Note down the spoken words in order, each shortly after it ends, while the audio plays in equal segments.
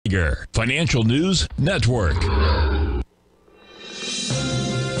Financial News Network.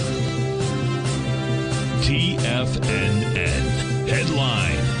 TFNN.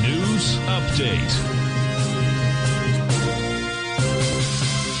 Headline News Update.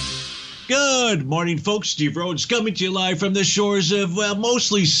 Good morning, folks. Steve Rhodes coming to you live from the shores of,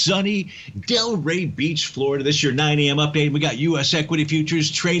 mostly sunny Delray Beach, Florida. This is your 9 a.m. update. We got U.S. equity futures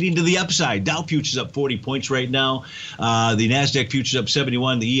trading to the upside. Dow futures up 40 points right now. The NASDAQ futures up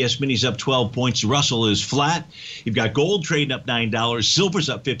 71. The ES Mini's up 12 points. Russell is flat. You've got gold trading up $9. Silver's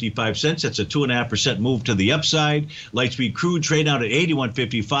up 55 cents. That's a 2.5% move to the upside. Light sweet crude trading out at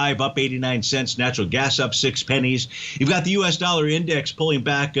 81.55, up 89 cents. Natural gas up 6 pennies. You've got the U.S. dollar index pulling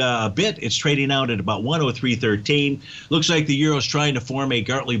back a bit. It's trading out at about 103.13. Looks like the euro's trying to form a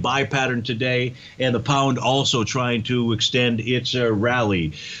Gartley buy pattern today, and the pound also trying to extend its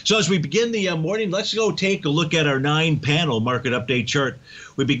rally. So as we begin the morning, let's go take a look at our 9-panel market update chart.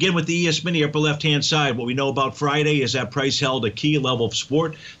 We begin with the ES Mini upper left-hand side. What we know about Friday is that price held a key level of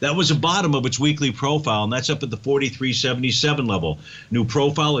support. That was the bottom of its weekly profile, and that's up at the 43.77 level. New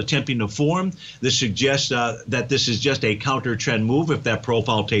profile attempting to form. This suggests that this is just a counter trend move. If that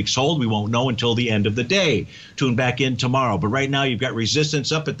profile takes hold, we won't know until the end of the day. Tune back in tomorrow. But right now, you've got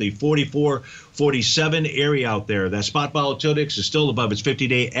resistance up at the 44.47 area out there. That spot volatility is still above its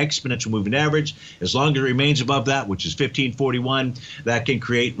 50-day exponential moving average. As long as it remains above that, which is 1541, that can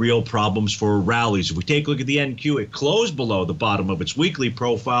create real problems for rallies. If we take a look at the NQ, it closed below the bottom of its weekly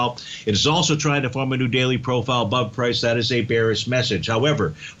profile. It is also trying to form a new daily profile above price. That is a bearish message.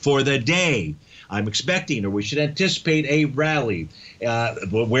 However, for the day, I'm expecting, or we should anticipate, a rally.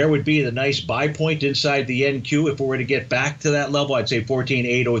 Where would be the nice buy point inside the NQ if we were to get back to that level? I'd say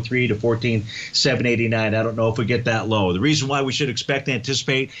 14,803 to 14,789. I don't know if we get that low. The reason why we should expect and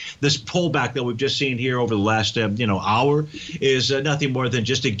anticipate this pullback that we've just seen here over the last hour is nothing more than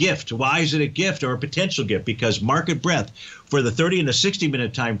just a gift. Why is it a gift or a potential gift? Because market breadth for the 30 and the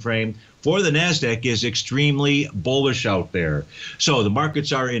 60-minute time frame for the NASDAQ is extremely bullish out there. So the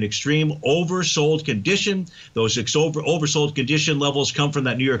markets are in extreme oversold condition. Those oversold condition levels come from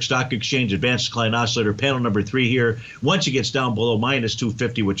that New York Stock Exchange Advanced Decline Oscillator panel number 3 here. Once it gets down below minus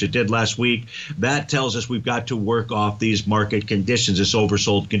 250, which it did last week, that tells us we've got to work off these market conditions, this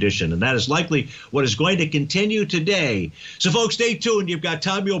oversold condition. And that is likely what is going to continue today. So folks, stay tuned. You've got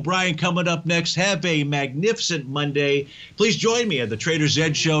Tommy O'Brien coming up next. Have a magnificent Monday. Please join me at the Trader's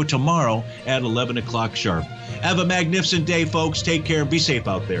Edge show tomorrow at 11 o'clock sharp. Have a magnificent day, folks. Take care and be safe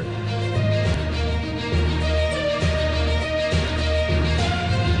out there.